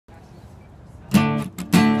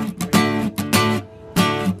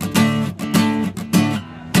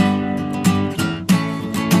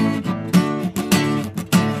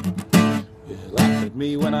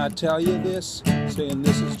me when I tell you this, saying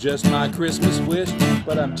this is just my Christmas wish,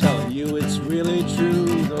 but I'm telling you it's really true,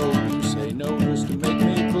 though you say no just to make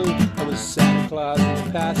me blue. I was Santa Claus in the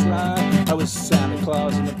past life, I was Santa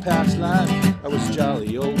Claus in the past life, I was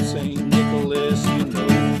jolly old St. Nicholas, you know.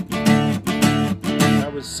 I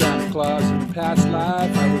was Santa Claus in the past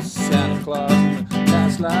life, I was Santa Claus in the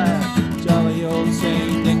past life, jolly old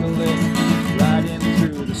St. Nicholas, riding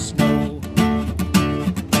through the snow.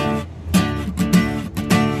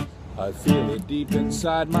 I feel it deep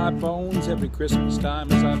inside my bones every Christmas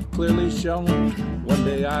time, as I've clearly shown. One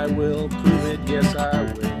day I will prove it, yes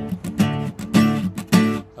I will.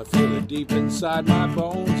 I feel it deep inside my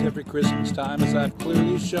bones every Christmas time, as I've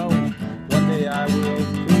clearly shown. One day I will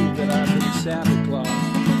prove that I've been Santa Claus,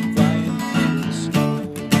 flying through the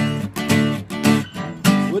snow.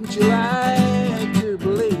 Wouldn't you like to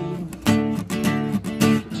believe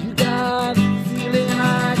that you got the feeling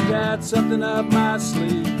I got something up my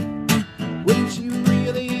sleeve? Wouldn't you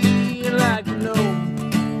really like to know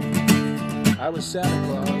I was Santa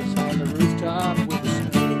Claus on the rooftop with the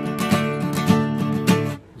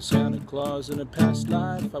snow? Santa Claus in a past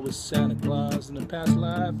life, I was Santa Claus in a past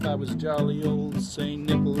life, I was jolly old St.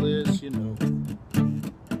 Nicholas, you know.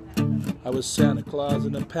 I was Santa Claus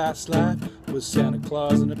in a past life, I was Santa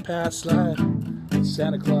Claus in a past life,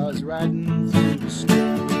 Santa Claus riding through the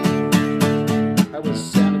snow. I was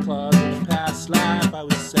Santa Claus in a past life, I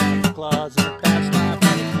was Santa Claus in a past life, I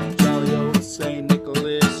was jolly old St.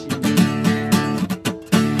 Nicholas, you know.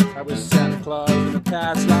 I was Santa Claus in a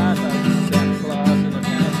past life.